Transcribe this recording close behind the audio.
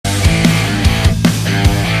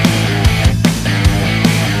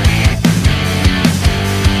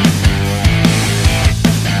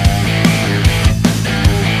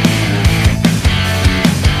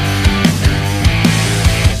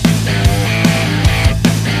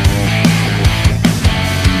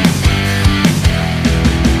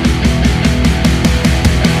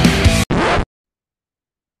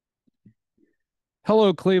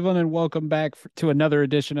Hello, Cleveland, and welcome back to another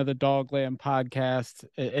edition of the Dogland Podcast.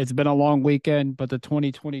 It's been a long weekend, but the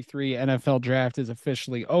 2023 NFL Draft is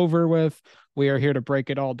officially over with. We are here to break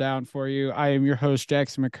it all down for you. I am your host,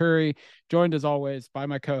 Jackson McCurry, joined as always by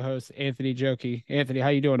my co-host, Anthony Jokey. Anthony, how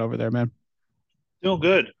you doing over there, man? Doing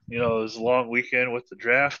good. It was a long weekend with the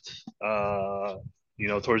draft.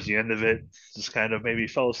 Towards the end of it, just kind of maybe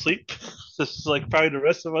fell asleep. Just like probably the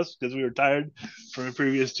rest of us because we were tired from the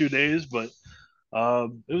previous 2 days. But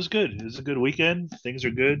it was good. It was a good weekend. Things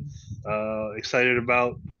are good. Excited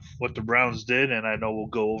about what the Browns did, and I know we'll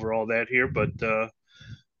go over all that here. But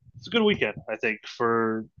it's a good weekend, I think,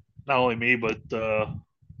 for not only me but the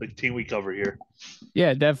team we cover here.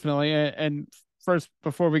 Yeah, definitely. And first,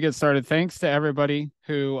 before we get started, thanks to everybody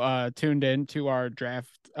who tuned in to our draft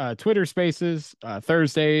Twitter spaces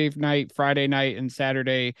Thursday night, Friday night, and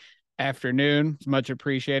Saturday afternoon. It's much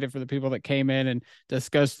appreciated for the people that came in and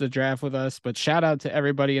discussed the draft with us. But shout out to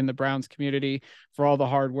everybody in the Browns community for all the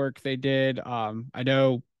hard work they did. I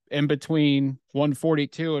know in between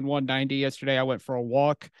 142 and 190 yesterday, I went for a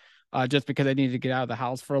walk. Just because I needed to get out of the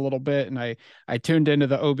house for a little bit, and I tuned into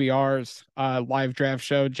the OBR's live draft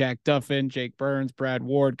show. Jack Duffin, Jake Burns, Brad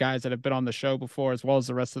Ward, guys that have been on the show before, as well as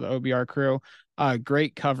the rest of the OBR crew.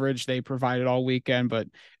 Great coverage they provided all weekend, but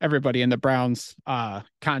everybody in the Browns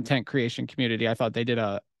content creation community, I thought they did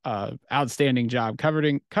a outstanding job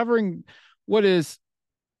covering what is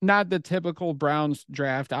not the typical Browns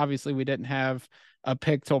draft. Obviously, we didn't have a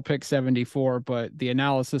pick till pick 74, but the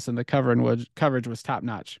analysis and the coverage was top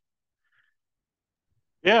notch.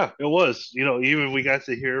 Yeah, it was. Even we got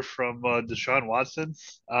to hear from Deshaun Watson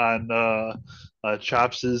on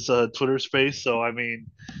Chops's Twitter space. So I mean,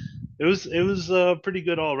 it was pretty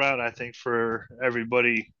good all around. I think for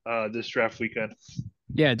everybody this draft weekend.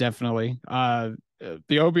 Yeah, definitely. The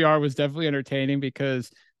OBR was definitely entertaining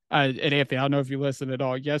because, and Anthony, I don't know if you listened at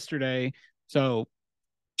all yesterday. So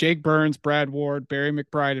Jake Burns, Brad Ward, Barry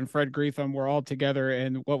McBride, and Fred Greetham were all together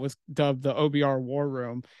in what was dubbed the OBR War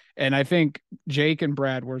Room. And I think Jake and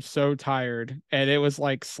Brad were so tired, and it was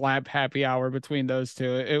like slap happy hour between those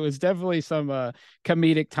two. It was definitely some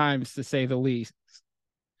comedic times, to say the least.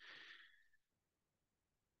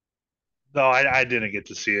 No, I didn't get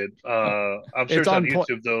to see it. Uh, I'm sure It's it's on on point.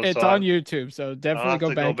 YouTube though, so It's on YouTube, so I'll definitely have go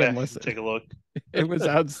to go back and back and listen. take a look. It was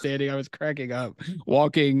outstanding. I was cracking up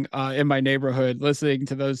walking in my neighborhood, listening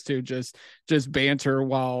to those two just banter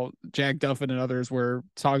while Jack Duffin and others were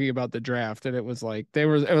talking about the draft, and it was like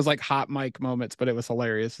hot mic moments, but it was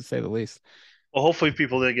hilarious to say the least. Well, hopefully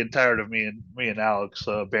people didn't get tired of me and Alex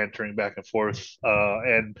bantering back and forth,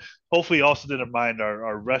 and hopefully also didn't mind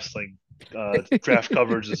our wrestling draft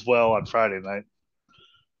coverage as well on Friday night.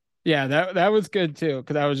 Yeah, that was good too,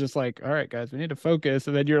 because I was just like, all right, guys, we need to focus.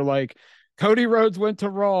 And then you're like, Cody Rhodes went to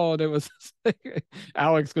Raw, and it was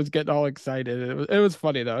Alex was getting all excited. It was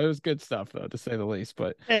funny though. It was good stuff though, to say the least.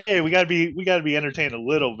 But Hey, we gotta be entertained a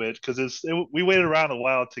little bit because we waited around a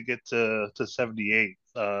while to get to 78.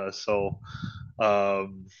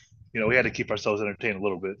 We had to keep ourselves entertained a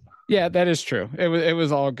little bit. yeah, that is true. It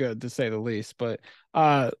was all good, to say the least. But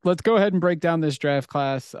let's go ahead and break down this draft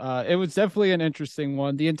class. It was definitely an interesting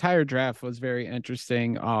one. The entire draft was very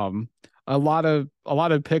interesting. A lot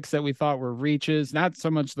of picks that we thought were reaches, not so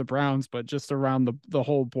much the Browns, but just around the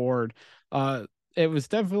whole board. It was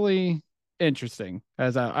definitely interesting,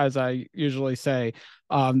 as I usually say.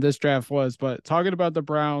 This draft was, but talking about the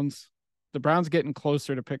Browns getting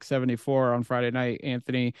closer to pick 74 on Friday night,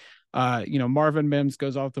 Anthony. Marvin Mims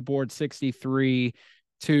goes off the board 63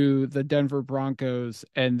 to the Denver Broncos.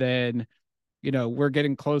 And then, we're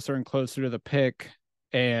getting closer and closer to the pick.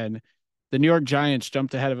 And the New York Giants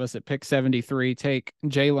jumped ahead of us at pick 73, take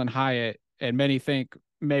Jalen Hyatt. And many think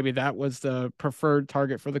maybe that was the preferred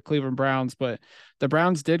target for the Cleveland Browns. But the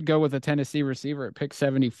Browns did go with a Tennessee receiver at pick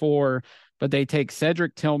 74, but they take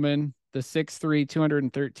Cedric Tillman, the 6'3,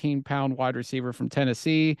 213-pound wide receiver from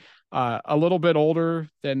Tennessee, a little bit older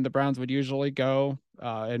than the Browns would usually go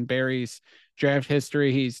in Barry's draft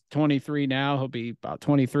history. He's 23 now. He'll be about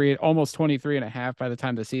 23, almost 23 and a half by the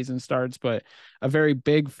time the season starts, but a very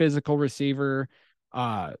big physical receiver.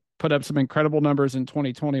 Put up some incredible numbers in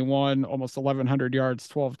 2021, almost 1,100 yards,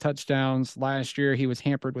 12 touchdowns. Last year, he was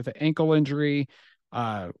hampered with an ankle injury,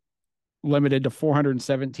 uh, limited to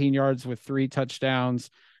 417 yards with 3 touchdowns.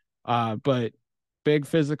 But big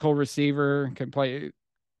physical receiver, can play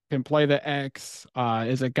the X,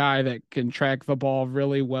 is a guy that can track the ball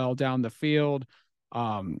really well down the field,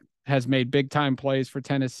 has made big time plays for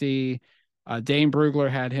Tennessee. Dane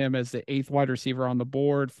Brugler had him as the eighth wide receiver on the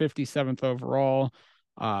board, 57th overall.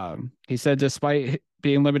 He said despite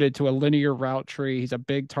being limited to a linear route tree, he's a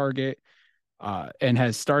big target. and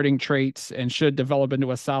has starting traits and should develop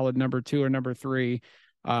into a solid number two or number three.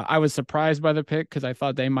 I was surprised by the pick because I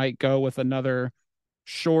thought they might go with another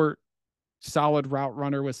short, solid route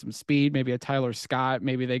runner with some speed, maybe a Tyler Scott.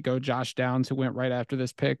 Maybe they go Josh Downs, who went right after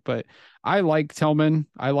this pick. But I like Tillman.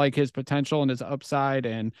 I like his potential and his upside.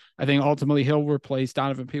 And I think ultimately he'll replace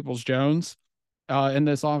Donovan Peoples Jones in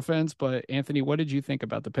this offense. But Anthony, what did you think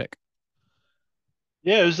about the pick?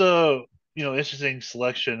 Yeah, it was a interesting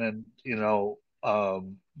selection, and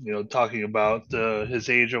talking about his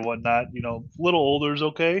age or whatnot. A little older is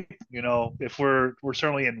okay. If we're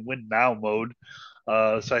certainly in win now mode.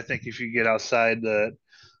 So I think if you get outside the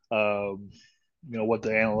what the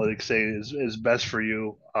analytics say is best for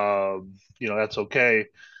you, that's okay.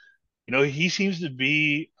 He seems to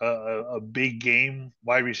be a big game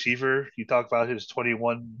wide receiver. You talk about his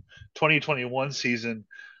 2021 season.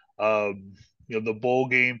 The bowl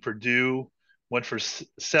game, Purdue went for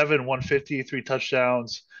seven, 150, three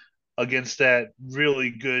touchdowns against that really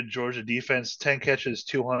good Georgia defense, 10 catches,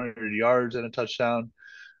 200 yards, and a touchdown.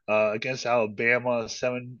 Against Alabama,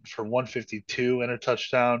 7 for 152 and a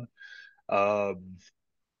touchdown. Um,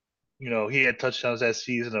 he had touchdowns that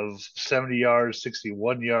season of 70 yards,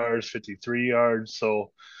 61 yards, 53 yards.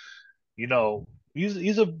 So,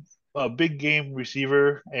 he's a big game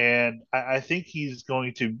receiver, and I think he's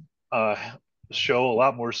going to uh, show a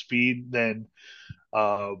lot more speed than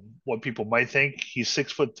what people might think. He's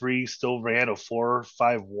 6'3", still ran a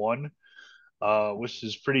 4.51, which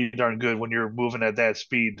is pretty darn good when you're moving at that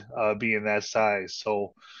speed, being that size.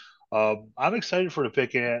 So I'm excited for the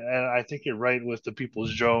pick, and I think you're right with the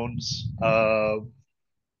Peoples Jones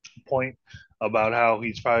point about how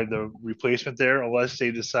he's probably the replacement there, unless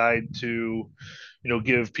they decide to,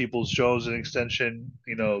 give Peoples Jones an extension.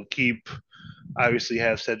 Keep obviously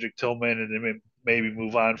have Cedric Tillman, and then maybe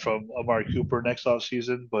move on from Amari Cooper next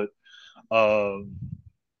offseason. But um,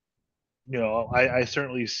 I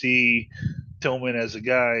certainly see Tillman as a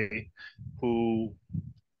guy who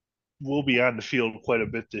will be on the field quite a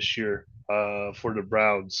bit this year for the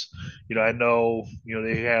Browns. I know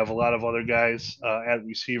they have a lot of other guys at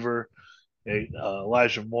receiver.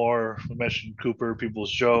 Elijah Moore, we mentioned Cooper,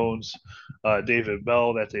 Peoples Jones, David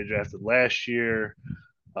Bell that they drafted last year.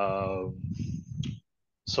 Um,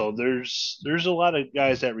 so there's a lot of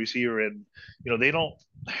guys at receiver, and they don't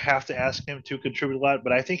have to ask him to contribute a lot,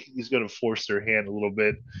 but I think he's going to force their hand a little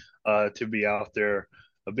bit to be out there.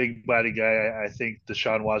 A big body guy, I think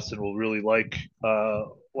Deshaun Watson will really like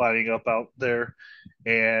lining up out there,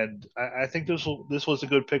 and I think this was a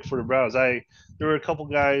good pick for the Browns. There were a couple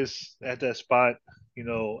guys at that spot,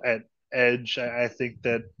 at edge. I think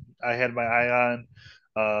that I had my eye on.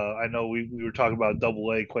 I know we were talking about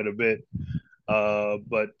double A quite a bit,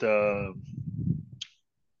 but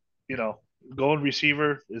you know, going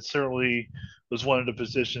receiver, it certainly was one of the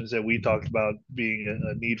positions that we talked about being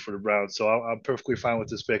a need for the Browns. So I'm perfectly fine with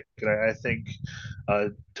this pick, and I think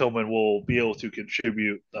Tillman will be able to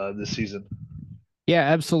contribute this season. Yeah,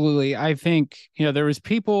 absolutely. I think, there was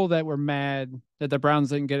people that were mad that the Browns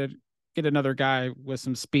didn't get another guy with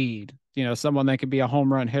some speed, someone that could be a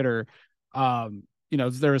home run hitter.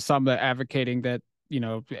 There was some that advocating that,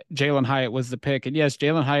 Jalen Hyatt was the pick. And yes,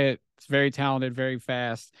 Jalen Hyatt is very talented, very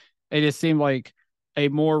fast. It just seemed like a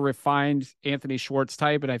more refined Anthony Schwartz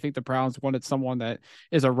type. And I think the Browns wanted someone that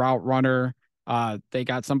is a route runner. They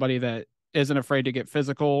got somebody that isn't afraid to get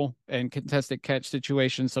physical and contested catch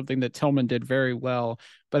situations, something that Tillman did very well.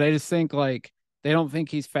 But I just think like they don't think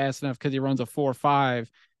he's fast enough because he runs a 4.5.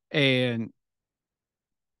 And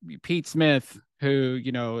Pete Smith, who,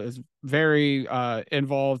 is very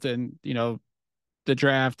involved in, the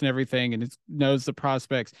draft and everything and knows the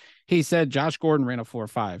prospects. He said Josh Gordon ran a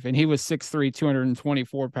 4.5 and he was 6'3,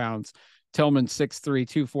 224 pounds. Tillman 6'3,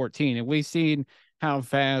 214. And we've seen how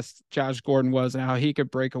fast Josh Gordon was and how he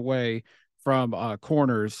could break away from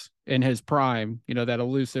corners in his prime, that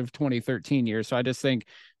elusive 2013 year. So I just think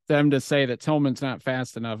them to say that Tillman's not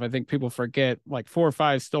fast enough, I think people forget like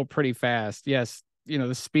 4.5 is still pretty fast. Yes,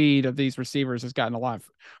 the speed of these receivers has gotten a lot,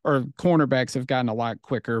 or cornerbacks have gotten a lot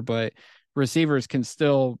quicker, but receivers can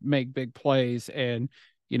still make big plays. And,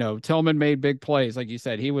 Tillman made big plays. Like you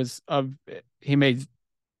said, he made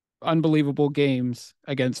unbelievable games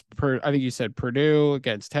against, I think you said Purdue,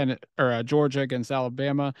 against Georgia, against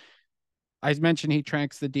Alabama. I mentioned he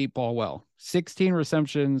tracks the deep ball well. 16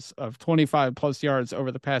 receptions of 25 plus yards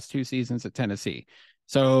over the past two seasons at Tennessee.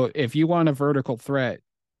 So if you want a vertical threat,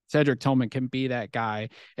 Cedric Tillman can be that guy.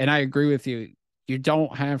 And I agree with you. You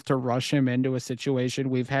don't have to rush him into a situation.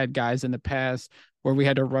 We've had guys in the past where we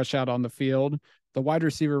had to rush out on the field. The wide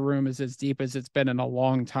receiver room is as deep as it's been in a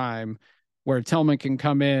long time, where Tillman can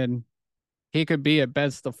come in he could be at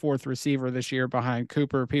best the fourth receiver this year behind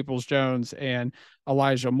Cooper, Peoples Jones, and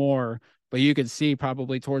Elijah Moore. But you could see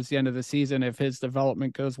probably towards the end of the season, if his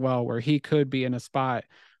development goes well, where he could be in a spot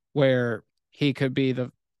where he could be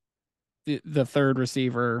the third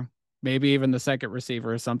receiver, maybe even the second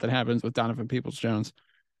receiver if something happens with Donovan Peoples Jones.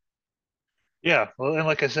 Yeah, well, and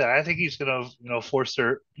like I said, I think he's gonna, force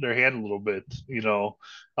their hand a little bit,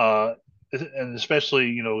 uh, and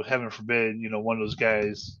especially, heaven forbid, one of those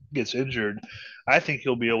guys gets injured. I think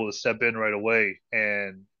he'll be able to step in right away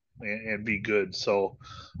and be good. So,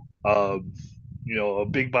 um, a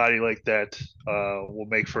big body like that will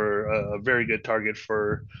make for a very good target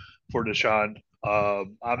for Deshaun.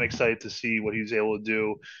 I'm excited to see what he's able to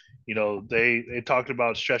do. They talked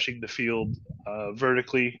about stretching the field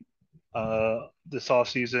vertically this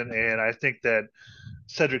offseason, and I think that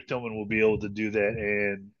Cedric Tillman will be able to do that,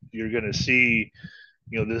 and you're going to see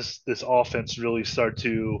this offense really start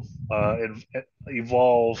to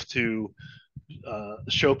evolve to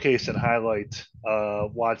showcase and highlight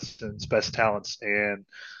Watson's best talents, and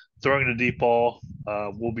throwing the deep ball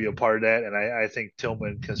will be a part of that, and I think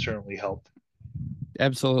Tillman can certainly help.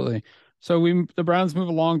 Absolutely. So the Browns move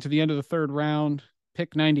along to the end of the third round,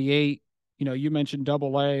 pick 98. You mentioned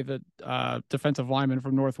double A, the defensive lineman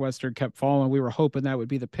from Northwestern kept falling. We were hoping that would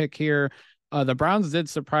be the pick here. The Browns did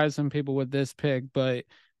surprise some people with this pick, but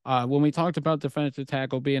when we talked about defensive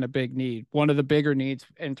tackle being a big need, one of the bigger needs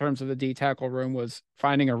in terms of the D tackle room was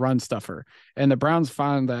finding a run stuffer. And the Browns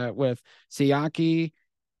found that with Siaki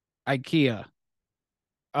Ikea,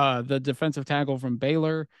 the defensive tackle from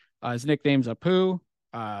Baylor. His nickname's Apu,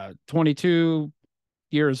 22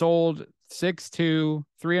 years old, 6'2",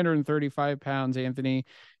 335 pounds, Anthony.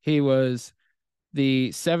 He was the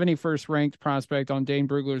 71st ranked prospect on Dane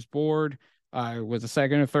Brugler's board, was a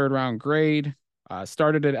second or third round grade,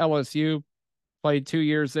 started at LSU, played 2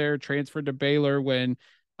 years there, transferred to Baylor when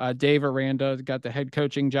Dave Aranda got the head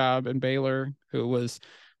coaching job in Baylor, who was,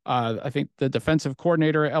 I think, the defensive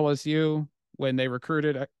coordinator at LSU when they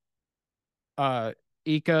recruited uh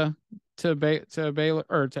Ika to Baylor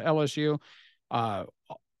or to LSU. Uh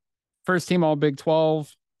First team all Big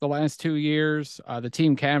 12 the last 2 years. The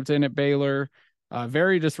team captain at Baylor.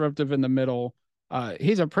 Very disruptive in the middle.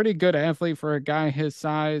 He's a pretty good athlete for a guy his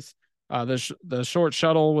size. The short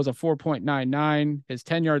shuttle was a 4.99. His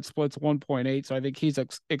 10-yard split's 1.8. So I think he's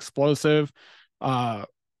explosive at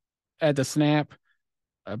the snap.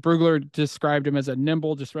 Brugler described him as a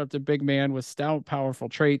nimble, disruptive big man with stout, powerful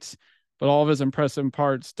traits, but all of his impressive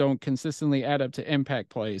parts don't consistently add up to impact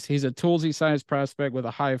plays. He's a toolsy sized prospect with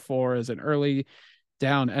a high floor as an early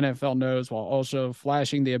down NFL nose while also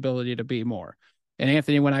flashing the ability to be more. And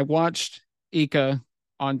Anthony, when I watched Ika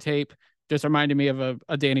on tape, just reminded me of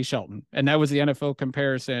a Danny Shelton. And that was the NFL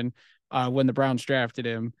comparison when the Browns drafted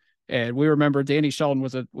him. And we remember Danny Shelton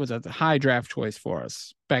was a high draft choice for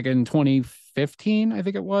us back in 2015, I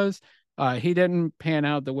think it was. He didn't pan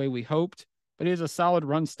out the way we hoped, but he was a solid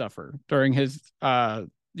run stuffer during his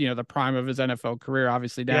the prime of his NFL career.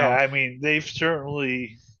 Obviously Yeah, now, I mean, they've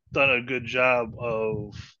certainly done a good job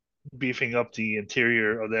of beefing up the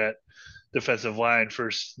interior of that defensive line.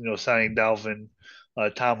 First, signing Dalvin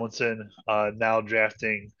Tomlinson, now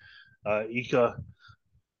drafting Ika.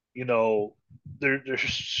 You know, there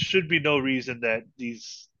should be no reason that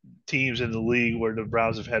these teams in the league where the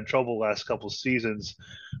Browns have had trouble last couple of seasons,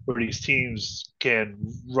 where these teams can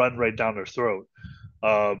run right down their throat.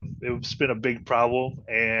 It's been a big problem,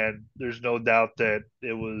 and there's no doubt that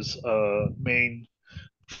it was a main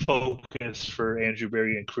focus for Andrew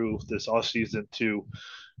Berry and crew this offseason to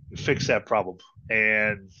fix that problem.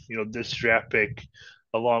 And, this draft pick,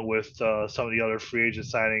 along with some of the other free agent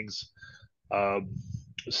signings, um,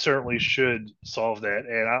 certainly should solve that.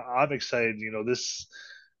 And I'm excited.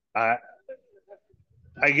 I,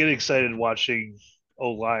 I get excited watching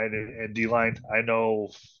O line and D line. I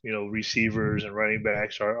know, receivers and running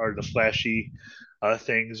backs are the flashy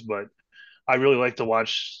things, but I really like to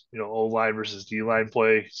watch, O line versus D line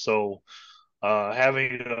play. So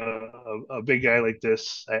having a big guy like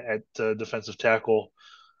this at defensive tackle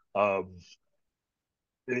um,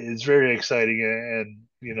 is very exciting, and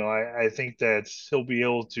I think that he'll be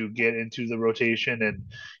able to get into the rotation, and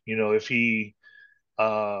you know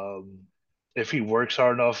um, if he works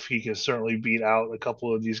hard enough, he can certainly beat out a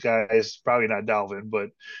couple of these guys. Probably not Dalvin, but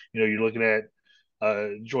you're looking at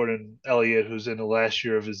Jordan Elliott, who's in the last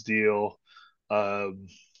year of his deal. Um,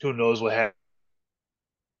 who knows what happens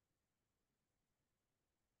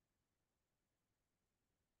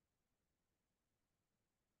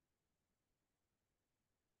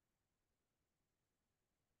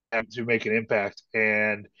to make an impact,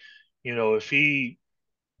 and if he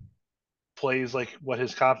plays like what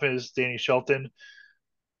his comp is, Danny Shelton,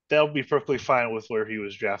 that'll be perfectly fine with where he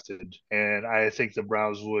was drafted, and I think the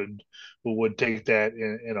Browns would take that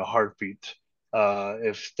in a heartbeat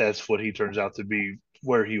if that's what he turns out to be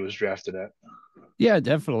where he was drafted at. Yeah,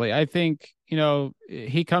 definitely. I think,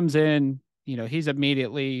 he comes in, he's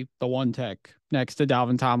immediately the one tech next to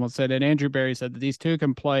Dalvin Tomlinson. And Andrew Berry said that these two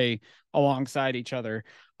can play alongside each other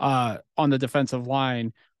on the defensive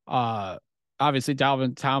line. Uh, Obviously,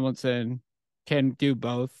 Dalvin Tomlinson can do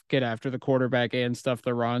both, get after the quarterback and stuff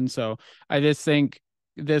the run. So I just think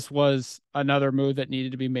this was another move that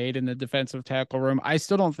needed to be made in the defensive tackle room. I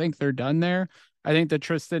still don't think they're done there. I think the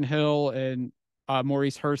Tristan Hill and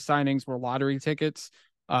Maurice Hurst signings were lottery tickets.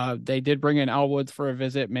 They did bring in Al Woods for a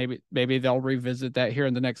visit. Maybe they'll revisit that here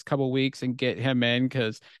in the next couple of weeks and get him in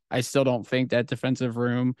because I still don't think that defensive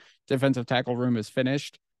tackle room is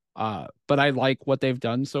finished. But I like what they've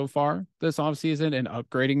done so far this offseason and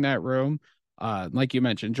upgrading that room. Like you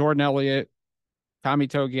mentioned, Jordan Elliott, Tommy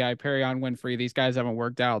Togiai, Perion Winfrey, these guys haven't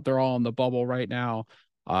worked out. They're all in the bubble right now.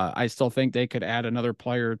 I still think they could add another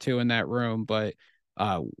player or two in that room, but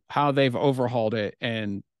how they've overhauled it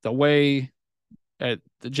and the way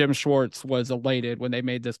the Jim Schwartz was elated when they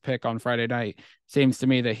made this pick on Friday night seems to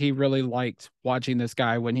me that he really liked watching this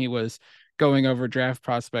guy when he was going over draft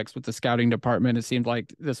prospects with the scouting department. It seemed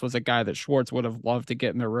like this was a guy that Schwartz would have loved to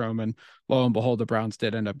get in the room, and lo and behold, the Browns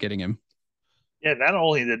did end up getting him. Yeah, not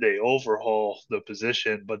only did they overhaul the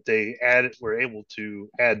position, but they were able to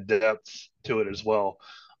add depth to it as well,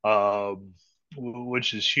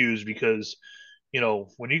 which is huge because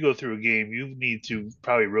when you go through a game, you need to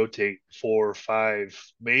probably rotate 4 or 5,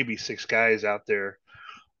 maybe 6 guys out there.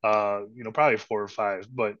 Probably 4 or 5,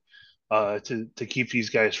 but to keep these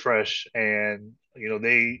guys fresh, and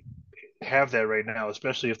they have that right now,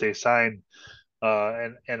 especially if they sign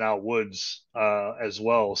and Al Woods as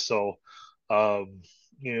well. So um,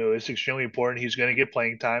 it's extremely important. He's going to get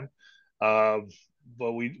playing time. Um,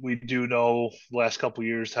 but we do know the last couple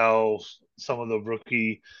years how some of the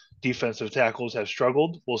rookie defensive tackles have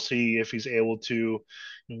struggled. We'll see if he's able to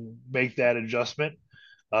make that adjustment.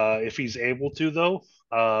 If he's able to, though,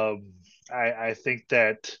 I think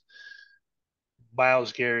that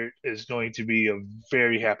Miles Garrett is going to be a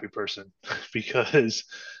very happy person because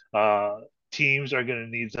uh, teams are going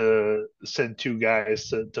to need to send 2 guys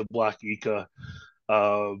to block Ika.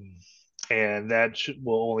 Um, and that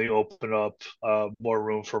will only open up more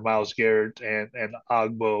room for Miles Garrett and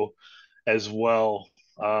Agbo as well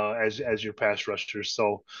as your pass rushers.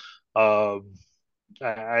 So um,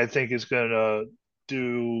 I think it's going to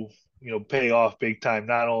do pay off big time,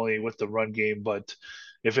 not only with the run game, but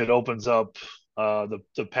if it opens up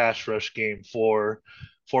the pass rush game for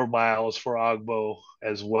Miles, for Agbo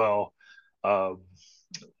as well. Um,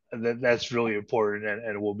 and that's really important,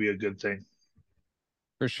 and it will be a good thing.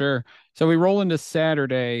 For sure. So we roll into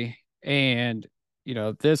Saturday, and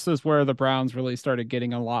this is where the Browns really started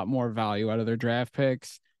getting a lot more value out of their draft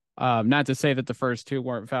picks. Not to say that the first two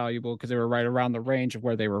weren't valuable because they were right around the range of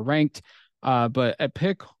where they were ranked. But at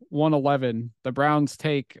pick 111, the Browns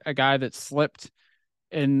take a guy that slipped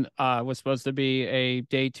and was supposed to be a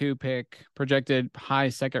day 2 pick, projected high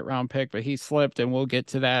second round pick, but he slipped, and we'll get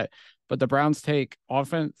to that. But the Browns take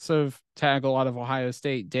offensive tackle out of Ohio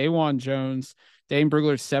State, Dawan Jones, Dane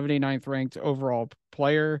Brugler's 79th ranked overall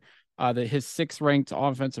player, his 6th ranked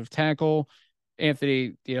offensive tackle.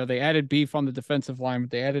 Anthony, they added beef on the defensive line,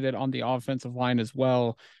 but they added it on the offensive line as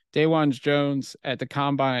well. Dawan Jones at the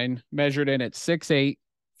combine measured in at 6'8",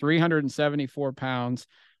 374 pounds,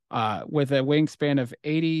 with a wingspan of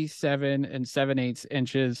 87 and 7/8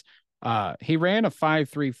 inches. He ran a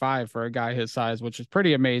 5.35 for a guy his size, which is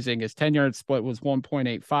pretty amazing. His 10-yard split was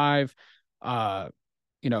 1.85.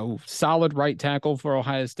 Solid right tackle for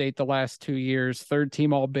Ohio State the last 2 years, 3rd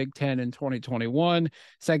team All Big Ten in 2021,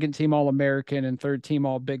 2nd team All American, and 3rd team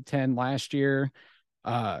All Big Ten last year.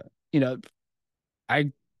 Uh, you know,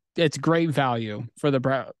 I it's great value for the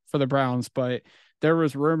Browns, but there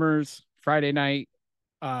was rumors Friday night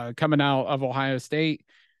coming out of Ohio State.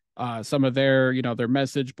 Some of their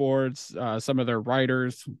message boards, some of their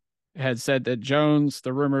writers had said that Jones,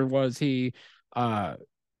 the rumor was he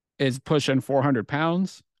is pushing 400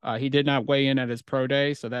 pounds. He did not weigh in at his pro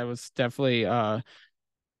day, so that was definitely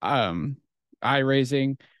um, eye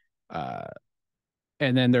raising. Uh,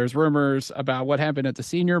 and then there's rumors about what happened at the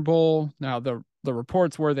Senior Bowl. Now the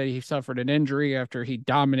reports were that he suffered an injury after he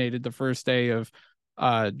dominated the first day of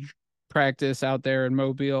uh, practice out there in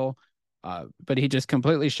Mobile, but he just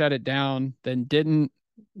completely shut it down. Then didn't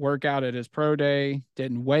work out at his pro day,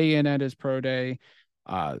 didn't weigh in at his pro day.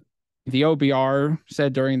 Uh, The OBR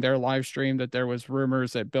said during their live stream that there was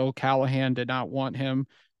rumors that Bill Callahan did not want him.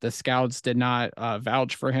 The scouts did not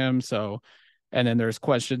vouch for him. So, and then there's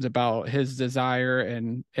questions about his desire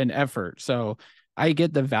and effort. So I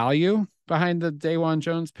get the value behind the Dawan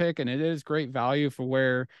Jones pick, and it is great value for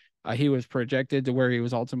where he was projected to where he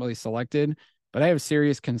was ultimately selected. But I have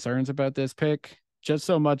serious concerns about this pick, just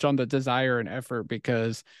so much on the desire and effort,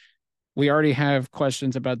 because we already have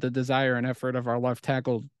questions about the desire and effort of our left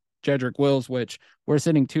tackle, Jedrick Wills, which we're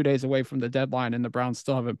sitting 2 days away from the deadline, and the Browns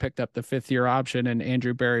still haven't picked up the 5th-year option, and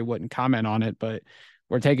Andrew Berry wouldn't comment on it. But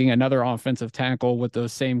we're taking another offensive tackle with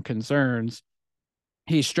those same concerns.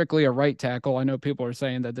 He's strictly a right tackle. I know people are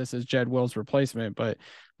saying that this is Jed Wills' replacement, but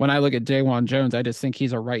when I look at Dawan Jones, I just think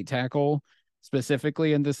he's a right tackle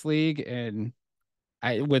specifically in this league. And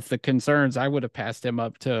with the concerns, I would have passed him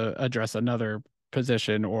up to address another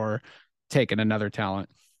position or taken another talent.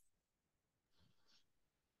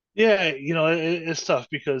 Yeah, it's tough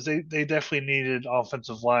because they definitely needed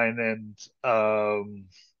offensive line, and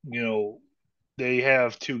you know, they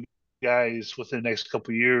have two guys within the next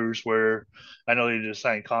couple of years where I know they just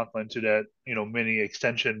signed Conklin to that mini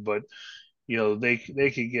extension, but they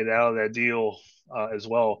could get out of that deal as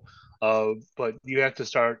well. But you have to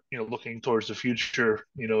start looking towards the future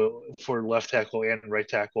for left tackle and right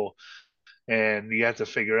tackle, and you have to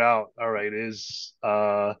figure out, all right, is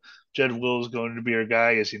Jed Wills going to be our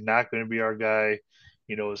guy? Is he not going to be our guy?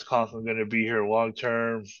 Is Conklin going to be here long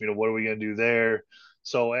term? What are we going to do there?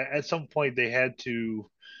 So at some point they had to,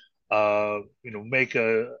 make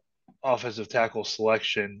a offensive tackle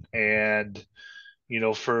selection, and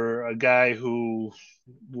for a guy who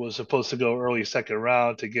was supposed to go early second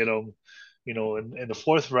round to get him, in the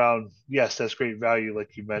fourth round, yes, that's great value,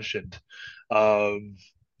 like you mentioned.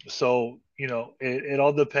 So it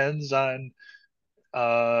all depends on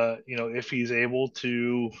if he's able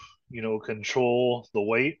to control the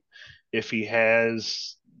weight, if he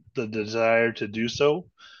has the desire to do so.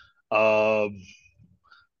 Um,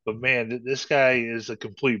 but man, this guy is a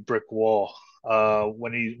complete brick wall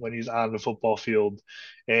when he's on the football field,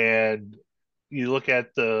 and you look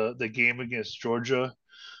at the game against Georgia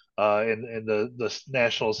in the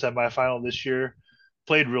national semifinal this year,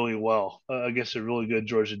 played really well against a really good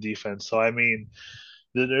Georgia defense. So I mean,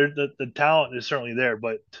 the talent is certainly there,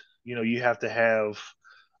 but you have to have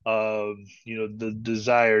the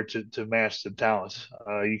desire to match the talent.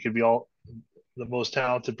 You could be all the most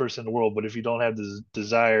talented person in the world, but if you don't have the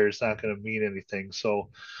desire, it's not going to mean anything. So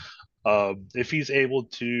if he's able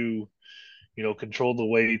to control the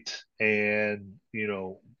weight and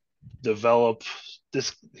develop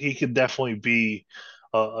this, he could definitely be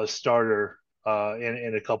a starter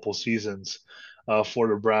in a couple seasons for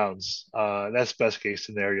the Browns. That's best case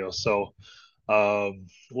scenario. So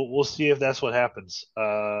we'll see if that's what happens.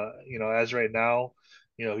 As right now,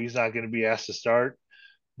 he's not going to be asked to start,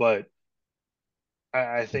 but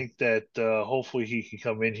I think that hopefully he can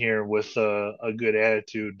come in here with a good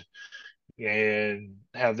attitude and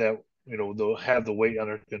have that, they'll have the weight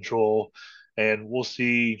under control. And we'll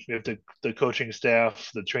see if the coaching staff,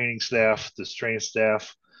 the training staff, the strength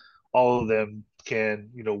staff, all of them can,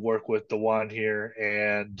 work with the one here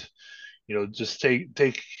and, just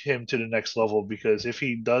take him to the next level. Because if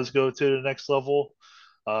he does go to the next level,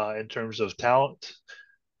 in terms of talent,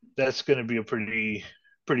 that's going to be a pretty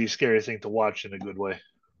scary thing to watch in a good way.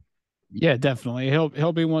 Yeah, definitely.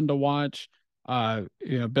 He'll be one to watch.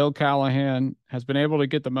 Bill Callahan has been able to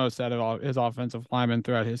get the most out of all his offensive linemen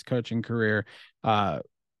throughout his coaching career. Uh,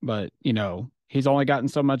 but he's only gotten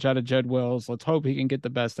so much out of Jed Wills. Let's hope he can get the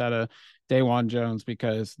best out of Dawan Jones,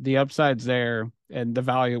 because the upside's there and the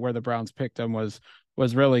value where the Browns picked him was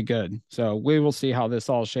really good. So we will see how this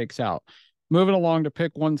all shakes out. Moving along to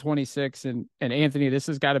pick 126, and Anthony, this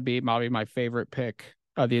has got to be probably my favorite pick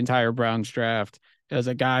of the entire Browns draft, as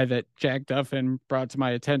a guy that Jack Duffin brought to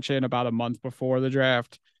my attention about a month before the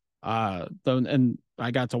draft. And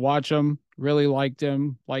I got to watch him, really liked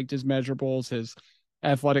him, liked his measurables. His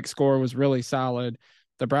athletic score was really solid.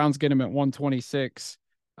 The Browns get him at 126.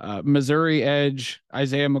 Missouri edge,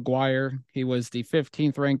 Isaiah McGuire. He was the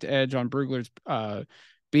 15th ranked edge on Brugler's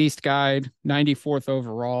Beast Guide, 94th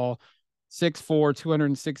overall. 6'4",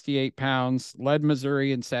 268 pounds, led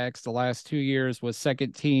Missouri in sacks the last 2 years, was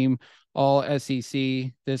second team all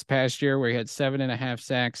SEC this past year, where he had 7.5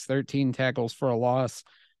 sacks, 13 tackles for a loss,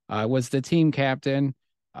 was the team captain,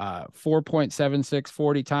 4.76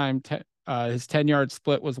 40 time. His 10-yard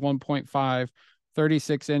split was 1.5,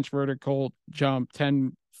 36-inch vertical jump,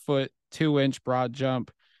 10-foot, 2-inch broad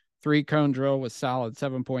jump. Three cone drill was solid,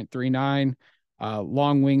 7.39.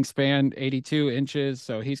 Long wingspan, 82 inches.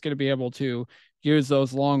 So he's going to be able to use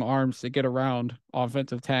those long arms to get around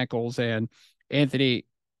offensive tackles. And Anthony,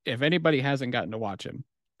 if anybody hasn't gotten to watch him,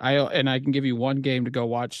 I can give you one game to go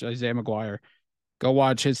watch Isaiah McGuire. Go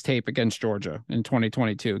watch his tape against Georgia in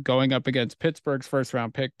 2022, going up against Pittsburgh's first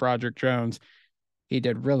round pick, Broderick Jones. He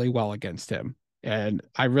did really well against him. And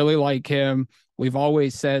I really like him. We've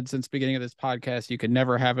always said since the beginning of this podcast, you can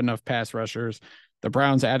never have enough pass rushers. The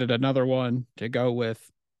Browns added another one to go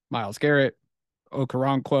with Myles Garrett,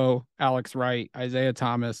 Okoronkwo, Alex Wright, Isaiah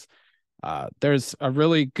Thomas. There's a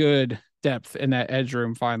really good depth in that edge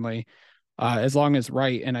room finally. As long as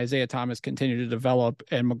Wright and Isaiah Thomas continue to develop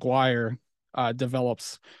and McGuire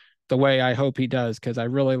develops the way I hope he does, because I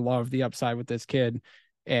really love the upside with this kid.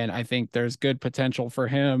 And I think there's good potential for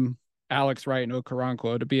him, Alex Wright, and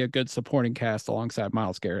Okoronkwo to be a good supporting cast alongside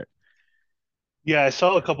Myles Garrett. Yeah, I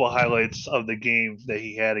saw a couple of highlights of the game that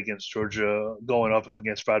he had against Georgia going up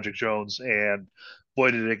against Project Jones, and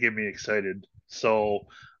boy, did it get me excited. So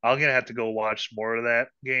I'm gonna have to go watch more of that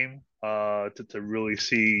game to really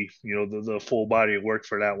see the full body of work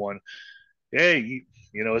for that one. Hey,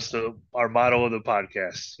 it's our motto of the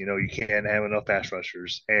podcast. You can't have enough pass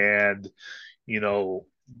rushers, and you know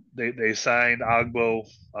they signed Agbo.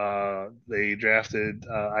 They drafted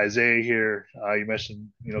Isaiah here. You mentioned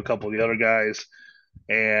a couple of the other guys,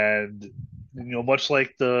 and much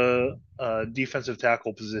like the defensive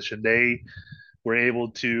tackle position, they were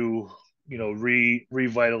able to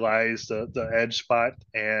revitalize the edge spot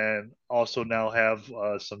and also now have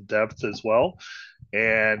some depth as well.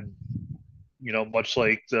 And much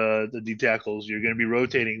like the D tackles, you're going to be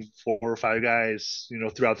rotating 4 or 5 guys,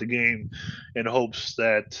 throughout the game, in hopes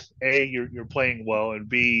that A, you're playing well, and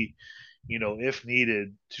B, if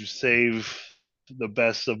needed, to save the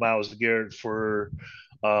best of Myles Garrett for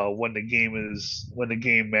when the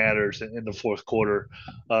game matters in the fourth quarter,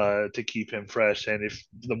 to keep him fresh. And if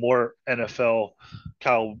the more NFL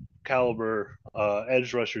caliber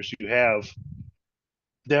edge rushers you have,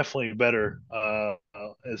 definitely better,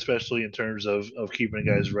 especially in terms of keeping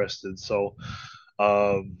guys rested. So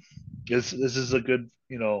this is a good,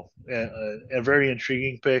 a very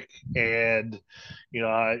intriguing pick, and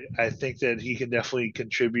I think that he can definitely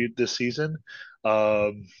contribute this season.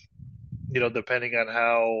 Um, depending on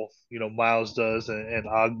how Miles does and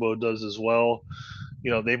Ogbo does as well,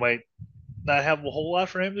 they might not have a whole lot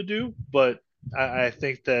for him to do, but I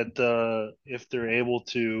think that if they're able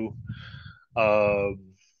to um,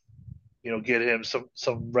 get him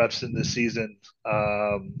some reps in this season.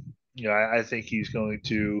 I think he's going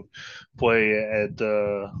to play at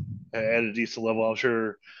a decent level. I'm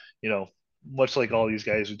sure, you know, much like all these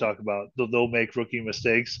guys we talk about, they'll make rookie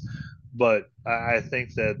mistakes, but I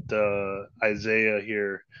think that Isaiah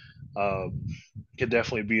here um, can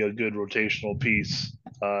definitely be a good rotational piece,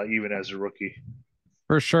 even as a rookie.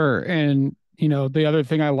 For sure. And, the other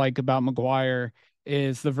thing I like about McGuire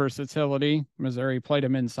is the versatility. Missouri played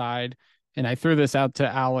him inside. And I threw this out to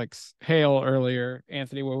Alex Hale earlier,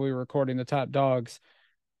 Anthony, when we were recording the top dogs,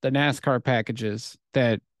 the NASCAR packages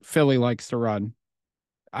that Philly likes to run.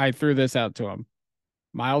 I threw this out to him.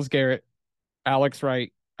 Myles Garrett, Alex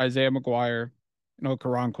Wright, Isaiah McGuire, and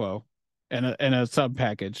Okoronkwo, and a sub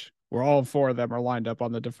package where all four of them are lined up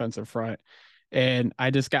on the defensive front. And I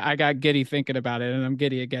got giddy thinking about it, and I'm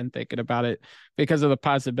giddy again thinking about it because of the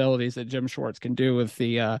possibilities that Jim Schwartz can do with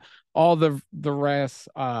the all the rest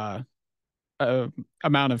amount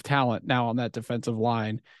of talent now on that defensive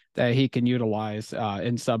line that he can utilize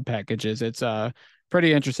in sub packages. It's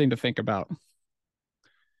pretty interesting to think about.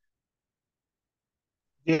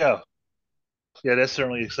 Yeah, yeah, that's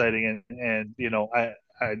certainly exciting, and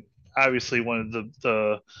I obviously one of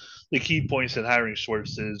the key points in hiring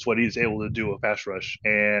Schwartz is what he's able to do with pass rush,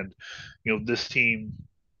 and this team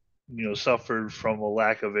suffered from a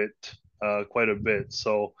lack of it quite a bit.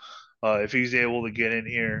 So if he's able to get in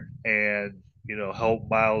here and help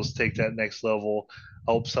Miles take that next level,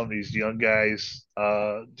 help some of these young guys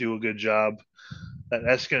do a good job,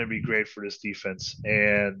 that's going to be great for this defense.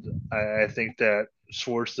 And I think that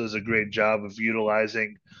Schwartz does a great job of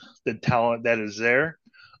utilizing the talent that is there,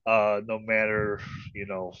 no matter, you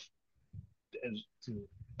know,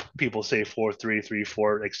 people say 4-3,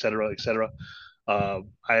 3-4, et cetera, et cetera.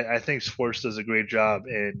 I think Schwartz does a great job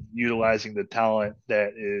in utilizing the talent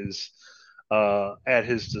that is at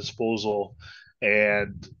his disposal.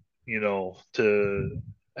 And, to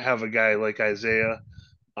have a guy like Isaiah,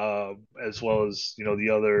 as well as the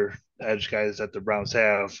other edge guys that the Browns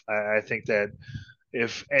have. I think that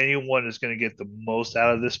if anyone is going to get the most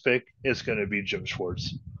out of this pick, it's going to be Jim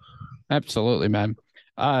Schwartz. Absolutely, man.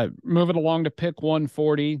 Moving along to pick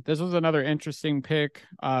 140. This was another interesting pick,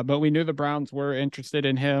 but we knew the Browns were interested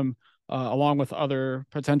in him along with other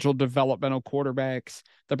potential developmental quarterbacks.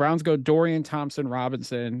 The Browns go Dorian Thompson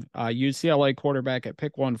Robinson, UCLA quarterback at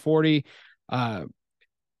pick 140. Uh,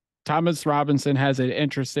 Thomas Robinson has an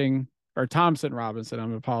interesting, or Thompson Robinson,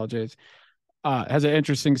 I'm apologize, has an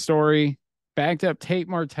interesting story. Backed up Tate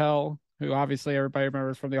Martell, who obviously everybody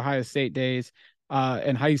remembers from the Ohio State days,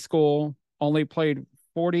 in high school, only played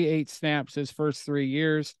 48 snaps his first 3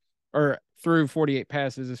 years, or threw 48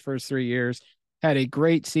 passes his first 3 years. Had a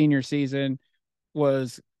great senior season,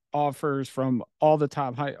 was offers from all the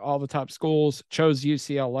top schools, chose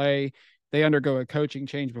UCLA. They undergo a coaching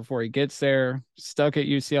change before he gets there. Stuck at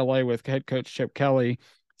UCLA with head coach Chip Kelly,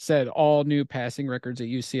 set all new passing records at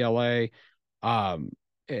UCLA. Um,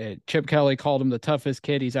 Chip Kelly called him the toughest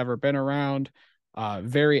kid he's ever been around.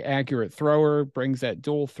 Very accurate thrower, brings that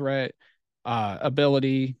dual threat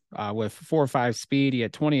ability with 4.5 speed. He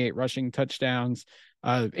had 28 rushing touchdowns.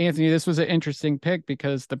 Anthony, this was an interesting pick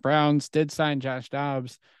because the Browns did sign Josh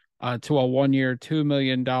Dobbs to a 1 year, $2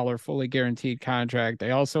 million fully guaranteed contract.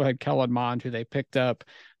 They also had Kellen Mond, who they picked up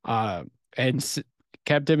uh, and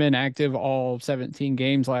kept him inactive all 17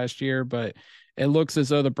 games last year. But it looks as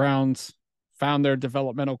though the Browns found their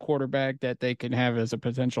developmental quarterback that they can have as a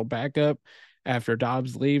potential backup after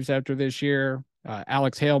Dobbs leaves after this year.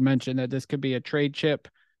 Alex Hale mentioned that this could be a trade chip,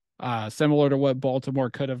 similar to what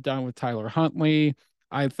Baltimore could have done with Tyler Huntley.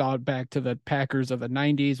 I thought back to the Packers of the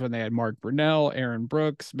 90s when they had Mark Brunell, Aaron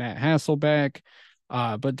Brooks, Matt Hasselbeck.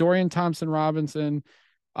 But Dorian Thompson Robinson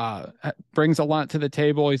brings a lot to the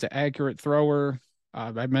table. He's an accurate thrower.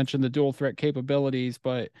 I mentioned the dual threat capabilities,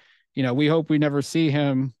 but we hope we never see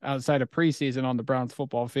him outside of preseason on the Browns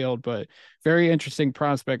football field, but very interesting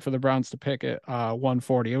prospect for the Browns to pick at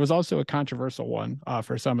 140. It was also a controversial one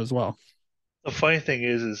for some as well. The funny thing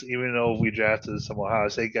is even though we drafted some Ohio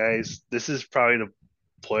State guys, this is probably the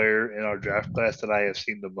player in our draft class that I have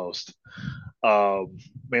seen the most. Um,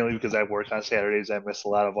 Mainly because I work on Saturdays, I miss a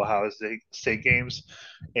lot of Ohio State games,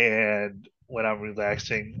 and when I'm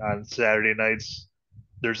relaxing on Saturday nights,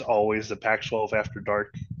 there's always the Pac-12 after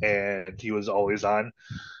dark, and he was always on.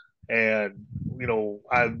 And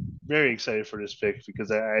I'm very excited for this pick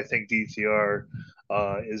because I think DTR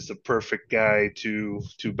is the perfect guy to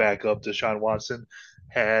back up Deshaun Watson.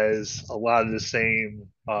 Has a lot of the same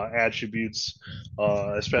attributes,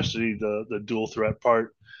 especially the dual threat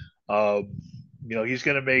part. Um, he's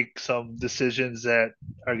going to make some decisions that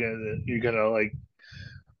are going to you're going to like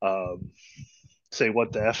um, say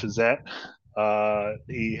what the f is that.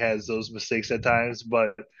 He has those mistakes at times,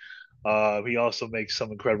 but he also makes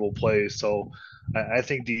some incredible plays. So I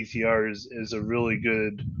think DTR is a really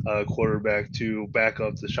good quarterback to back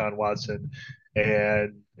up Deshaun Watson,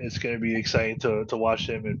 and it's going to be exciting to watch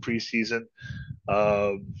him in preseason.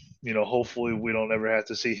 Hopefully we don't ever have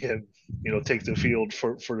to see him, take the field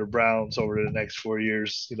for the Browns over the next 4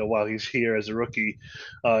 years, while he's here as a rookie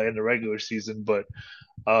in the regular season. But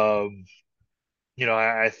um,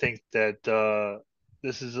 I think that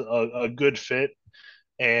this is a good fit,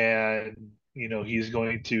 and he's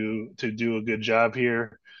going to do a good job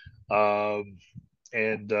here. Um,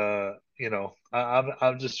 and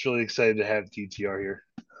I'm just really excited to have DTR here.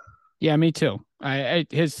 Yeah, me too.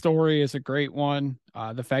 His story is a great one.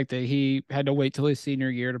 The fact that he had to wait till his senior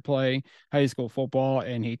year to play high school football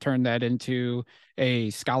and he turned that into a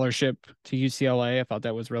scholarship to UCLA, I thought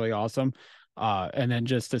that was really awesome. And then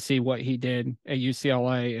just to see what he did at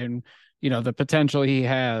UCLA and the potential he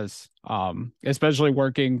has, especially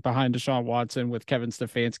working behind Deshaun Watson with Kevin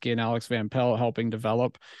Stefanski and Alex Van Pelt helping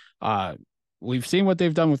develop. Uh, we've seen what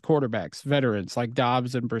they've done with quarterbacks, veterans like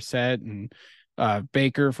Dobbs and Brissett and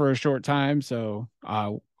Baker for a short time. So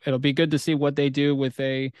it'll be good to see what they do with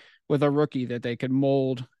a rookie that they can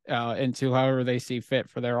mold into however they see fit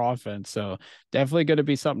for their offense. So definitely going to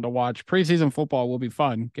be something to watch. Preseason football will be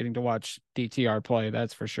fun getting to watch DTR play.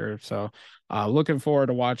 That's for sure. So looking forward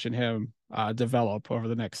to watching him develop over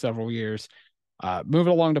the next several years.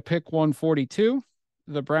 Moving along to pick 142,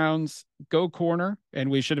 the Browns go corner, and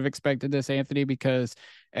we should have expected this, Anthony, because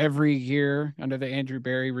every year under the Andrew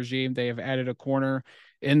Berry regime, they have added a corner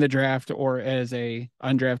in the draft or as a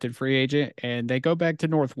undrafted free agent, and they go back to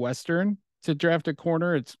Northwestern to draft a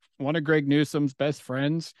corner. It's one of Greg Newsome's best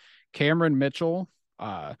friends, Cameron Mitchell.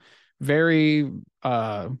 Very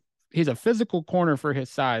he's a physical corner for his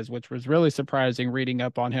size, which was really surprising reading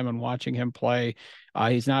up on him and watching him play.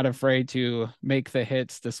 He's not afraid to make the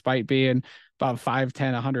hits despite being about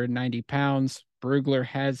 5'10", 190 pounds. Brugler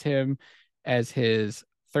has him as his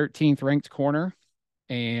 13th ranked corner,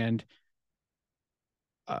 and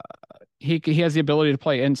uh, he has the ability to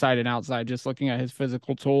play inside and outside. Just looking at his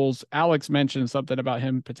physical tools, Alex mentioned something about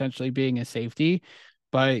him potentially being a safety.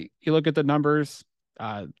 But you look at the numbers,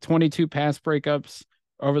 22 pass breakups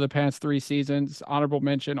over the past 3 seasons. Honorable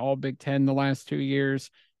mention, all Big Ten the last 2 years.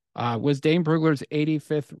 Was Dane Brugler's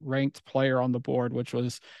 85th ranked player on the board, which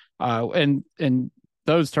was, in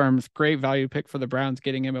those terms, great value pick for the Browns,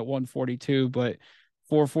 getting him at 142. But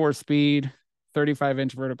 4.4 speed,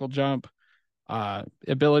 35-inch vertical jump,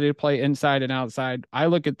 ability to play inside and outside. I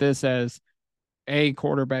look at this as a,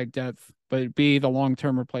 quarterback depth, but B, the long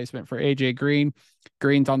term replacement for AJ Green.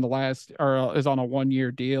 Green's on the last, or is on a 1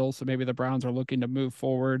 year deal, so maybe the Browns are looking to move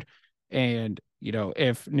forward. And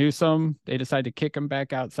if Newsome, they decide to kick him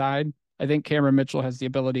back outside, I think Cameron Mitchell has the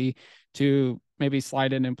ability to maybe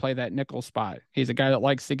slide in and play that nickel spot. He's a guy that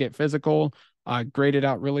likes to get physical. Graded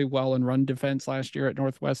out really well in run defense last year at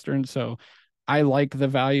Northwestern, so I like the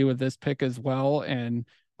value of this pick as well. And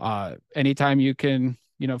anytime you can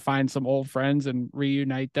find some old friends and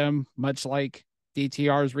reunite them, much like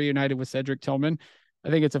DTR's reunited with Cedric Tillman. I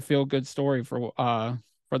think it's a feel good story for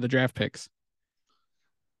the draft picks.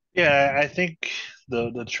 Yeah, I think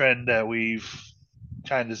the trend that we've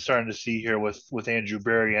kind of starting to see here with Andrew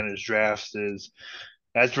Berry and his drafts is,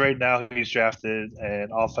 as right now, he's drafted an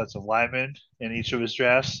offensive lineman in each of his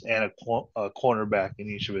drafts and a cornerback in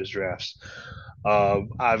each of his drafts.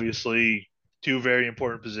 Obviously, two very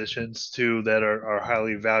important positions, two that are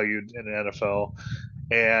highly valued in the NFL.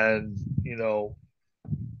 And,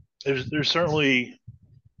 there's certainly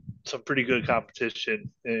some pretty good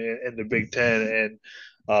competition in the Big Ten.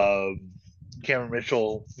 And Cameron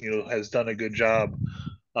Mitchell, has done a good job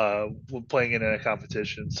playing in a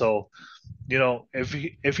competition. So,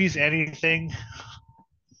 if he's anything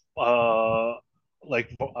uh,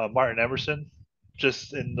 like Martin Emerson,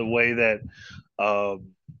 just in the way that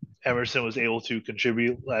Emerson was able to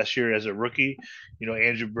contribute last year as a rookie.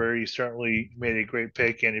 Andrew Berry certainly made a great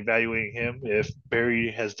pick, and evaluating him, if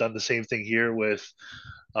Berry has done the same thing here with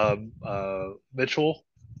Mitchell,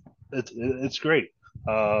 it's great.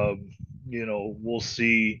 We'll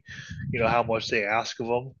see, how much they ask of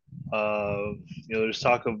him. There's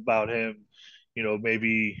talk about him,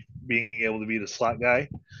 maybe being able to be the slot guy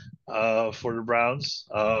for the Browns.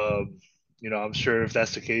 I'm sure if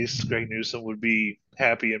that's the case, Greg Newsome would be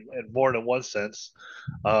happy in more than one sense.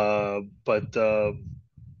 But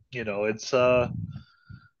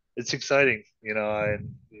it's exciting.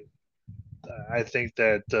 I think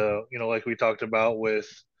that like we talked about with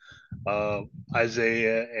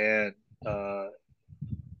Isaiah and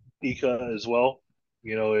Ika as well.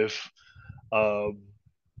 If um,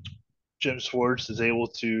 Jim Schwartz is able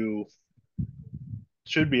to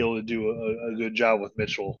should be able to do a good job with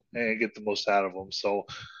Mitchell and get the most out of him. So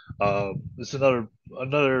it's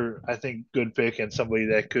another I think good pick and somebody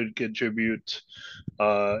that could contribute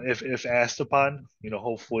if asked upon.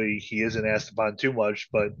 Hopefully he isn't asked upon too much,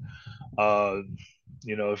 but uh,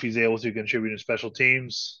 if he's able to contribute in special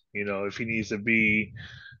teams, if he needs to be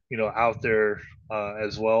out there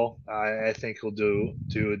as well, I think he'll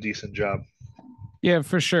do a decent job. Yeah,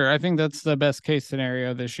 for sure. I think that's the best case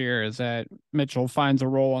scenario this year is that Mitchell finds a